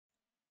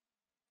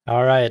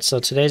All right,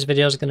 so today's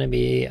video is going to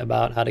be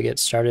about how to get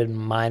started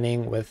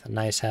mining with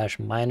Nicehash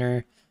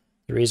Miner.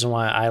 The reason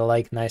why I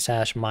like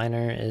Nicehash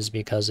Miner is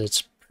because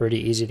it's pretty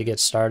easy to get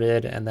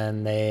started, and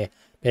then they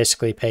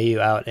basically pay you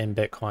out in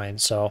Bitcoin.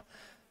 So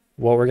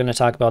what we're going to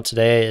talk about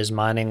today is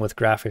mining with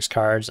graphics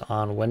cards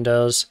on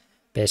Windows.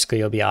 Basically,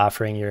 you'll be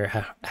offering your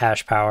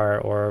hash power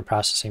or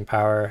processing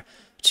power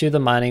to the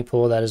mining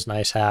pool that is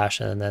Nicehash,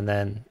 and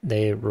then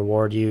they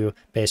reward you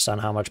based on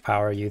how much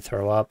power you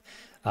throw up.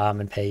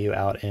 And pay you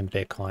out in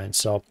Bitcoin.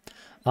 So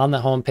on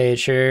the home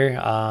page here,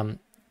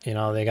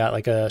 they got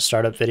like a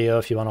startup video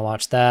if you want to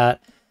watch that.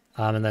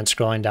 And then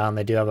scrolling down,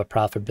 they do have a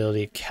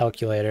profitability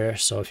calculator.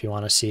 So if you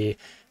want to see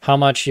how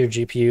much your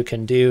GPU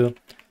can do,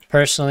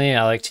 personally,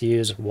 I like to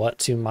use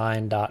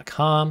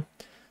whattomine.com.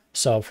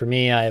 So for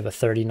me, I have a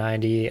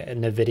 3090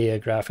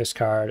 NVIDIA graphics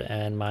card,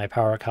 and my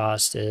power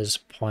cost is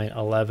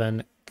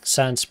 0.11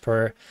 cents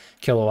per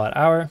kilowatt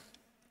hour.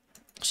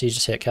 So you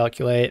just hit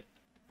calculate.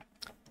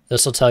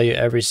 This will tell you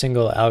every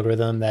single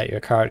algorithm that your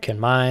card can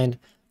mine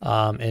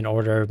in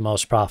order of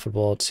most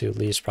profitable to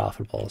least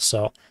profitable.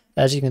 So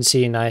as you can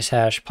see,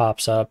 Nicehash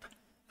pops up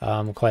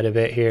quite a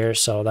bit here.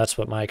 So that's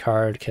what my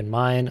card can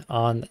mine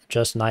on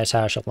just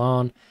Nicehash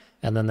alone.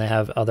 And then they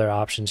have other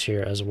options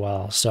here as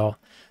well. So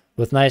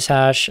with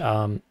Nicehash,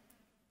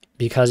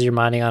 because you're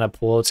mining on a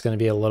pool, it's going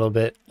to be a little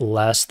bit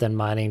less than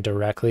mining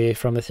directly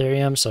from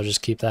Ethereum. So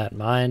just keep that in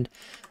mind.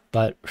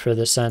 But for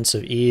the sense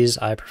of ease,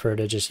 I prefer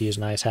to just use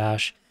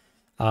Nicehash.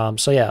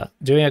 So yeah,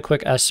 doing a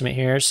quick estimate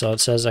here. So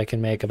it says I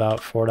can make about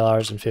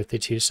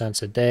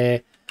 $4.52 a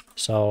day.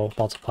 So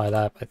multiply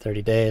that by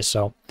 30 days.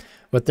 So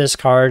with this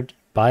card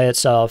by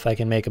itself, I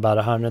can make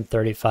about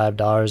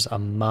 $135 a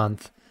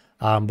month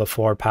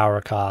before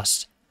power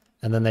cost.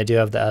 And then they do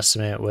have the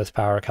estimate with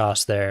power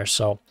cost there.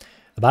 So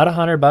about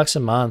 $100 a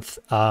month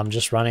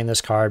just running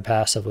this card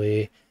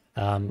passively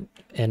in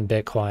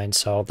Bitcoin.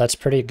 So that's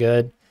pretty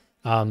good.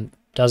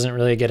 Doesn't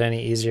really get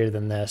any easier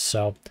than this.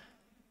 So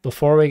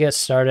before we get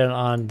started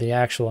on the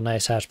actual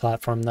Nicehash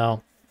platform,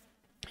 though,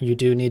 you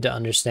do need to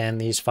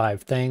understand these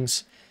 5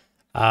 things.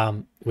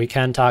 We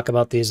can talk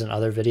about these in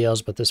other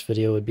videos, but this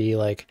video would be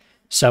like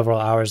several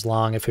hours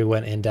long if we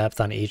went in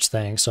depth on each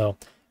thing. So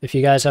if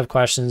you guys have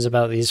questions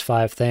about these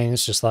 5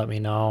 things, just let me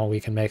know. We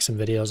can make some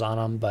videos on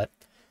them. But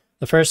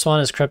the first one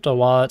is crypto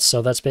wallets.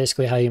 So that's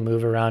basically how you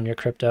move around your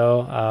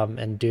crypto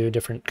and do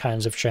different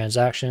kinds of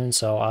transactions.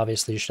 So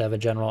obviously you should have a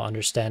general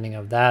understanding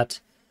of that.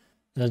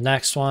 The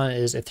next one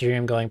is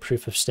Ethereum going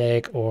proof of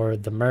stake or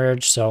the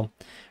merge. So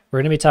we're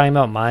going to be talking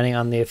about mining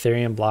on the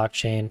Ethereum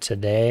blockchain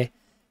today.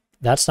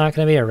 That's not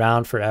going to be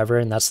around forever,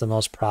 and that's the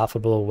most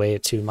profitable way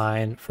to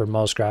mine for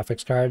most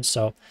graphics cards.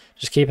 So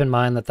just keep in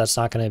mind that that's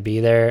not going to be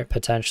there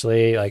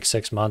potentially like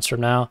 6 months from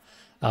now.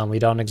 We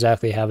don't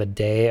exactly have a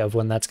day of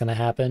when that's going to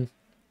happen,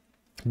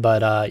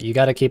 but you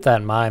got to keep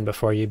that in mind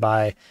before you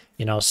buy,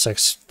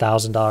 $6,000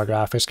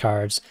 graphics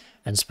cards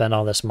and spend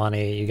all this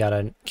money. You got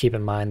to keep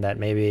in mind that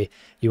maybe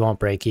you won't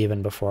break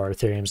even before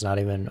Ethereum's not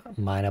even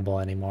mineable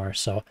anymore.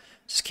 So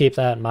just keep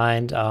that in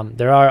mind.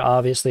 There are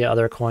obviously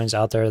other coins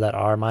out there that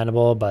are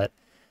mineable, but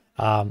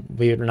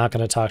we're not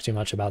going to talk too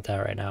much about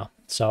that right now.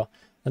 So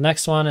the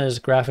next one is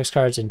graphics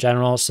cards in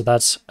general. So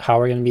that's how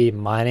we're going to be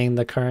mining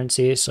the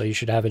currency. So you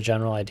should have a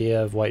general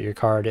idea of what your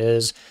card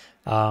is,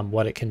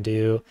 what it can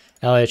do,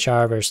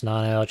 LHR versus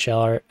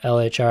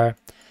non-LHR.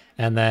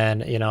 And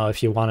then,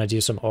 if you want to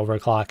do some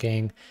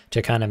overclocking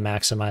to kind of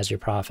maximize your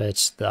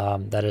profits,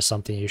 that is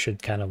something you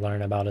should kind of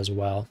learn about as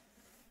well.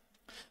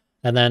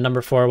 And then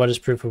number 4, what is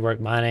proof of work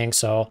mining?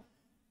 So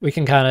we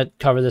can kind of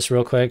cover this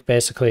real quick.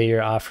 Basically,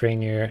 you're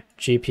offering your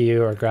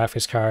GPU or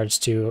graphics cards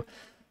to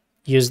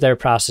use their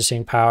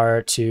processing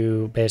power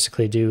to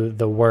basically do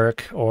the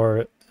work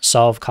or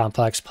solve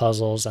complex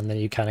puzzles, and then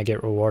you kind of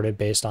get rewarded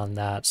based on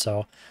that.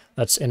 So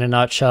that's in a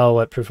nutshell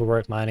what proof of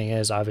work mining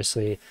is.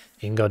 Obviously,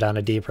 you can go down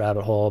a deep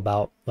rabbit hole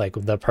about like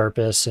the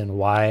purpose and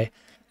why,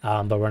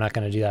 but we're not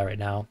going to do that right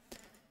now.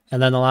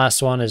 And then the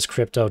last one is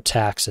crypto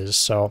taxes.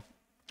 So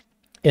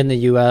in the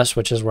US,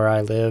 which is where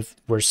I live,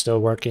 we're still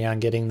working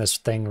on getting this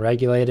thing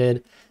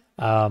regulated.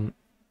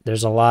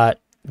 There's a lot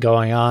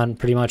going on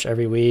pretty much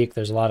every week.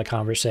 There's a lot of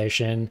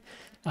conversation.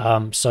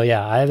 So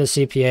yeah, I have a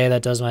CPA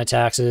that does my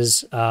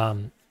taxes.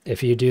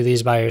 If you do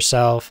these by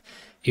yourself,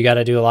 you got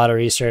to do a lot of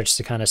research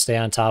to kind of stay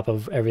on top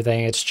of everything.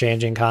 It's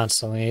changing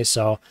constantly.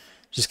 So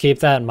just keep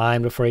that in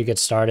mind before you get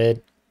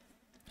started.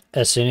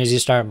 As soon as you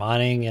start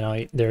mining,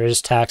 there is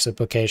tax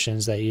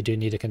implications that you do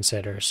need to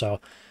consider.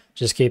 So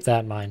just keep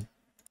that in mind.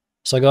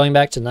 So going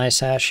back to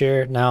Nicehash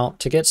here. Now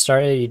to get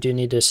started, you do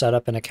need to set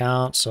up an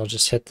account. So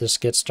just hit this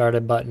get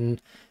started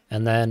button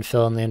and then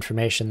fill in the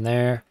information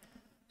there.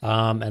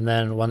 And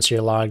then once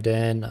you're logged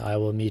in, I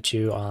will meet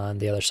you on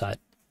the other side.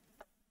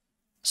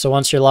 So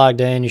once you're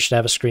logged in, you should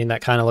have a screen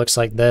that kind of looks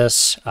like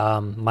this.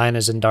 Mine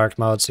is in dark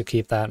mode, so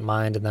keep that in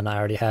mind. And then I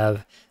already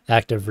have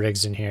active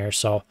rigs in here.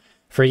 So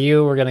for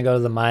you, we're going to go to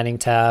the mining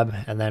tab,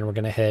 and then we're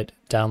going to hit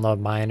download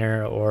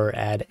miner or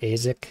add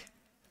ASIC.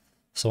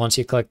 So once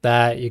you click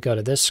that, you go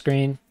to this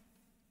screen,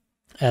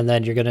 and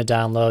then you're going to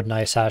download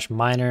Nicehash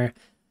Miner.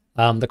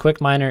 The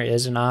quick miner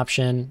is an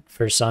option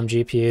for some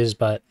GPUs,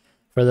 but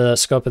for the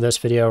scope of this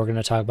video, we're going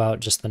to talk about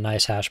just the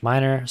Nicehash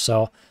miner.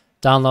 So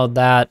download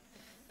that.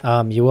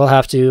 You will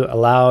have to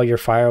allow your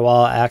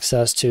firewall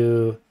access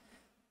to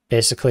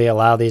basically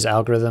allow these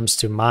algorithms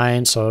to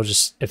mine. So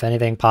just if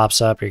anything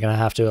pops up, you're going to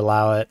have to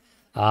allow it.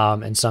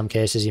 In some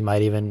cases, you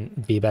might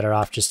even be better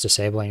off just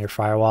disabling your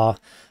firewall.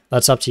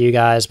 That's up to you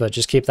guys, but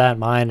just keep that in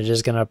mind. It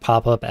is going to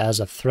pop up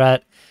as a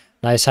threat.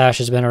 Nicehash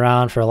has been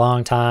around for a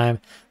long time.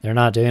 They're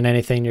not doing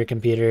anything to your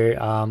computer,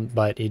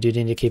 but you do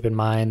need to keep in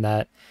mind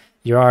that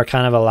you are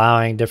kind of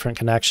allowing different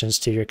connections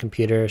to your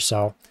computer.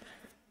 So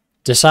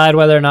decide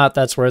whether or not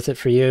that's worth it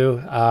for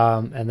you,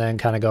 and then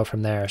kind of go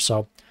from there.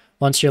 So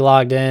once you're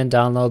logged in,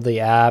 download the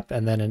app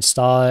and then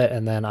install it,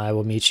 and then I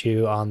will meet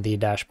you on the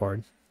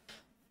dashboard.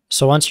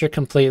 So once you're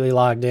completely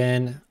logged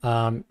in,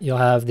 you'll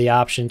have the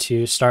option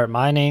to start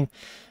mining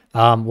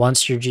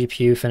once your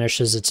GPU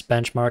finishes its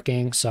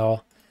benchmarking.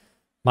 So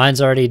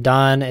mine's already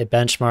done. It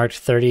benchmarked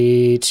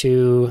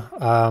 33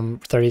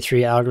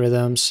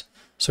 algorithms.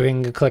 So we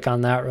can click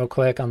on that real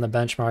quick on the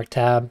benchmark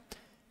tab.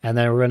 And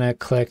then we're going to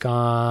click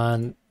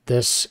on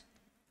this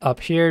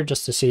up here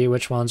just to see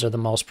which ones are the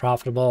most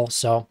profitable.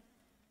 So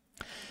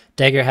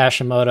Dagger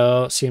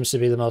Hashimoto seems to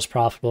be the most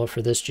profitable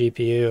for this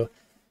GPU.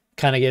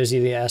 Kind of gives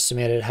you the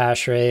estimated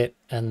hash rate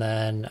and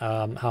then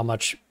how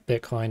much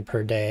Bitcoin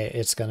per day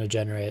it's going to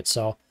generate.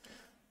 So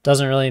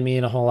doesn't really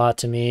mean a whole lot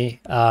to me.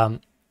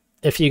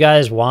 If you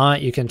guys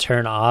want, you can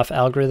turn off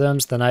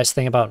algorithms. The nice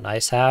thing about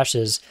Nicehash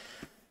is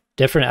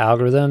different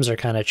algorithms are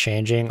kind of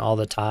changing all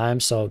the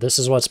time. So this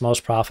is what's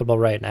most profitable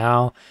right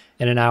now.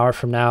 In an hour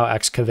from now,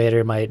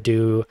 Excavator might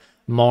do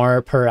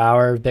more per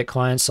hour of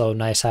Bitcoin. So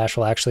Nicehash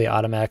will actually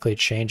automatically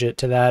change it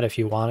to that if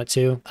you want it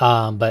to.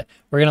 But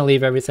we're going to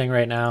leave everything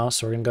right now.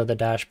 So we're going to go to the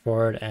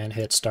dashboard and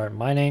hit start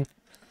mining.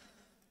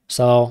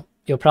 So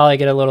you'll probably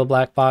get a little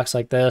black box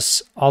like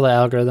this. All the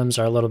algorithms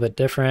are a little bit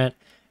different,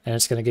 and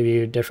it's going to give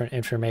you different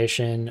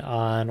information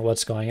on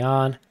what's going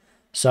on.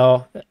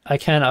 So I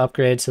can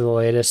upgrade to the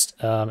latest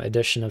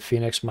edition of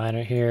Phoenix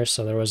Miner here.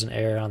 So there was an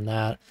error on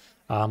that,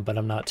 but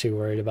I'm not too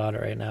worried about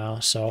it right now.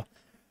 So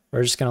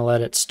we're just going to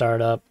let it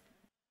start up.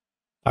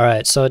 All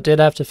right, so it did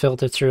have to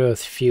filter through a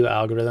few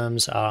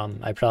algorithms.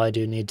 I probably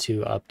do need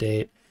to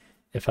update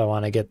if I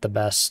want to get the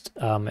best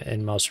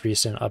and most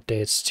recent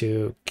updates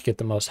to get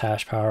the most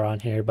hash power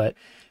on here, but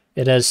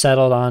it has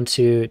settled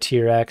onto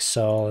tier X.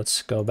 So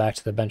let's go back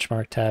to the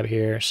benchmark tab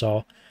here.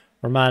 So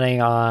we're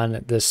mining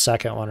on this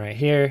second one right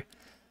here.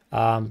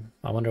 I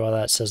wonder why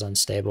that says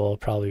unstable,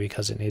 probably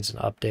because it needs an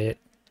update.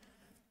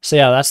 So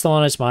yeah, that's the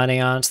one it's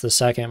mining on. It's the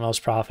second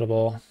most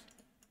profitable.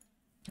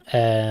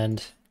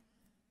 And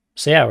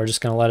so yeah, we're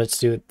just going to let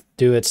it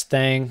do its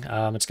thing.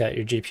 It's got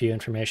your GPU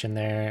information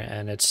there,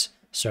 and it's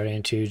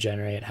starting to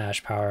generate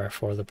hash power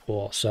for the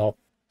pool. So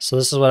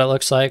this is what it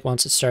looks like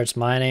once it starts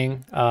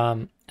mining.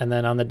 And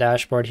then on the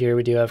dashboard here,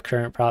 we do have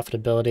current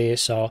profitability.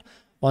 So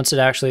once it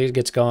actually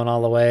gets going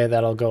all the way,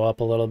 that'll go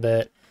up a little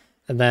bit.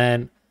 And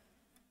then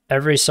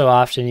every so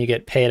often you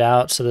get paid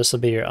out. So this will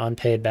be your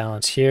unpaid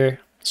balance here.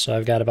 So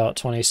I've got about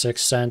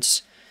 26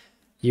 cents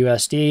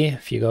USD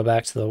if you go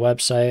back to the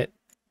website.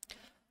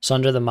 So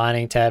under the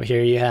mining tab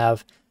here, you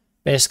have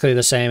basically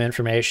the same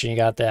information. You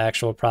got the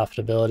actual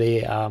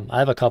profitability. I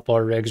have a couple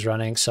of rigs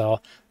running,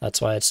 so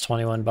that's why it's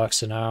 21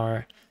 bucks an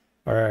hour,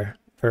 or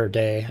per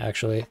day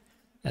actually.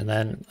 And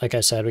then, like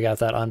I said, we got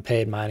that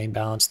unpaid mining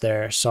balance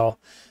there. So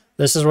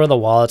this is where the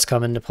wallets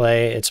come into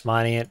play. It's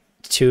mining it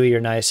to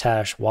your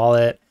Nicehash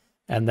wallet,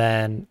 and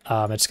then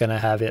it's going to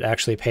have it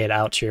actually paid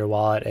out to your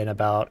wallet in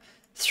about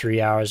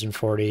 3 hours and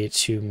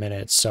 42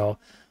 minutes. So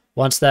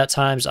once that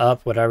time's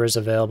up, whatever's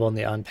available in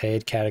the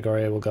unpaid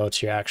category will go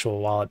to your actual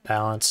wallet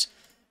balance.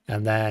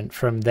 And then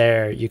from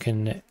there, you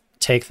can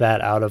take that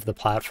out of the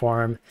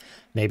platform.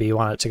 Maybe you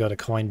want it to go to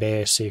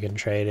Coinbase so you can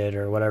trade it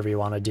or whatever you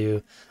want to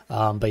do.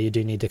 But you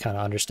do need to kind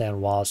of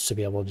understand wallets to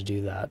be able to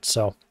do that.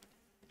 So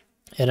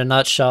in a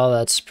nutshell,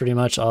 that's pretty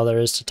much all there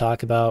is to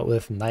talk about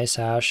with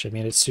Nicehash. I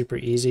mean, it's super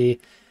easy.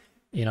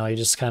 You know, you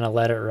just kind of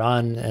let it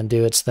run and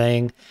do its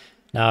thing.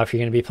 Now, if you're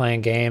going to be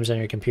playing games on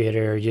your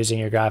computer or using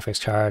your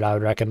graphics card, I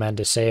would recommend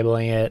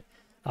disabling it.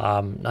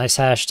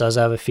 Nicehash does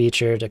have a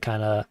feature to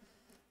kind of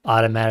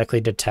automatically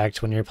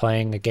detect when you're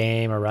playing a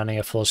game or running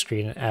a full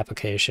screen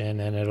application,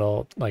 and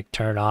it'll like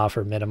turn off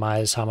or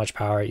minimize how much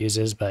power it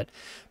uses. But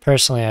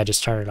personally, I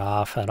just turn it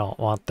off. I don't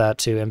want that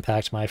to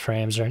impact my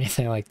frames or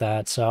anything like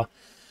that. So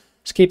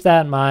just keep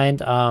that in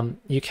mind.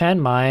 You can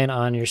mine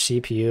on your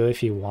CPU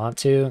if you want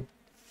to.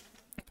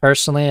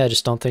 Personally, I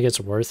just don't think it's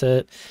worth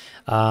it.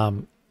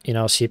 You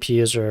know,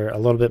 CPUs are a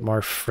little bit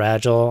more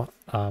fragile.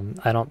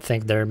 I don't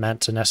think they're meant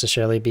to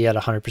necessarily be at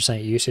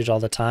 100% usage all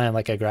the time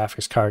like a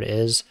graphics card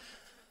is.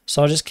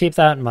 So just keep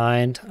that in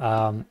mind.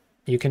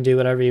 You can do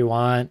whatever you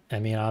want. I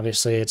mean,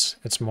 obviously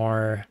it's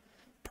more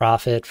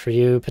profit for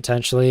you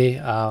potentially,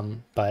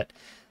 but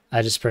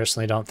I just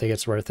personally don't think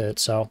it's worth it.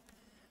 So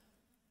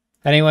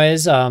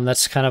anyways,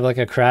 that's kind of like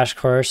a crash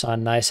course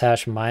on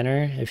Nicehash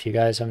Miner. If you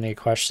guys have any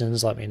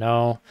questions, let me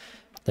know.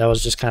 That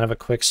was just kind of a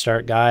quick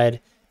start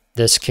guide.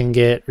 This can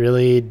get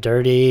really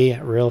dirty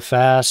real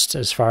fast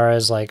as far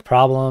as like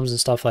problems and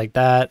stuff like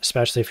that,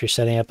 especially if you're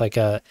setting up like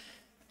a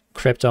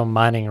crypto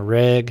mining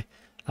rig.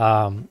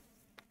 They're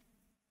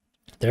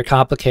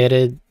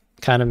complicated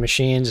kind of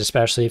machines,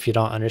 especially if you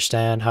don't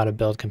understand how to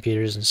build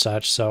computers and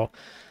such. So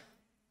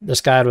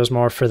this guide was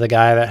more for the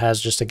guy that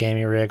has just a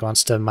gaming rig,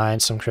 wants to mine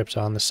some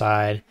crypto on the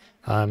side.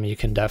 You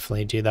can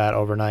definitely do that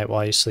overnight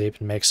while you sleep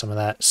and make some of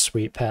that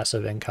sweet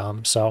passive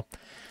income. So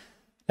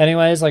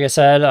anyways, like I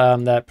said,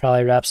 that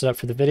probably wraps it up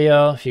for the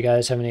video. If you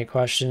guys have any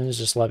questions,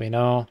 just let me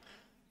know,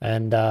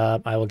 and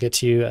I will get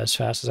to you as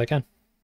fast as I can.